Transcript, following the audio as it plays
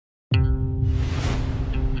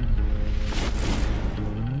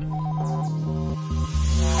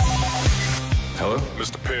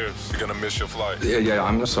Mr. Pierce, you're gonna miss your flight. Yeah,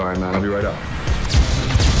 I'm sorry, man. I'll be right up.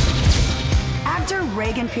 Actor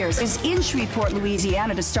Ryan Phillippe is in Shreveport,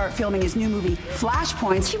 Louisiana to start filming his new movie,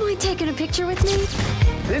 Flashpoint. Do you mind taking a picture with me?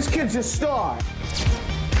 This kid's a star.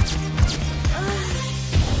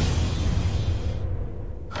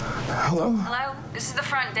 Hello? Hello, this is the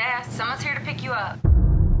front desk. Someone's here to pick you up.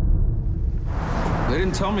 They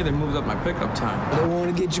didn't tell me they moved up my pickup time. They want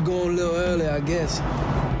to get you going a little early, I guess.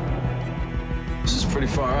 This is pretty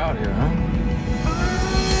far out here, huh?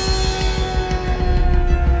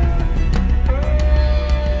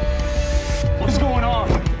 What's going on?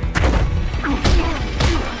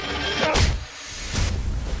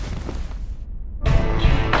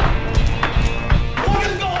 What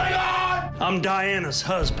is going on? I'm Diana's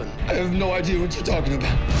husband. I have no idea what you're talking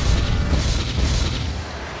about.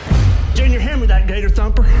 Junior, hand me that gator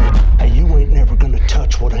thumper. Hey, you ain't never gonna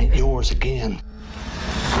touch what ain't yours again.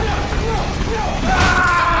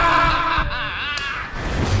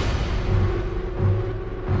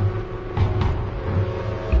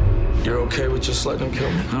 You're okay with just letting him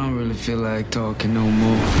kill me? I don't really feel like talking no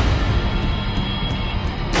more.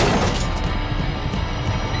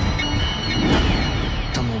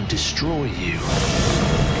 I'm gonna destroy you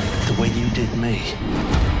the way you did me.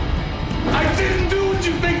 I didn't do what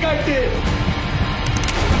you think I did.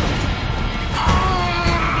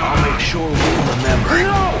 I'll make sure we remember.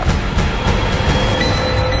 No!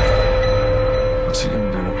 What's he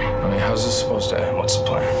gonna do to me? I mean, how's this supposed to end? What's the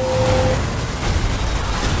plan?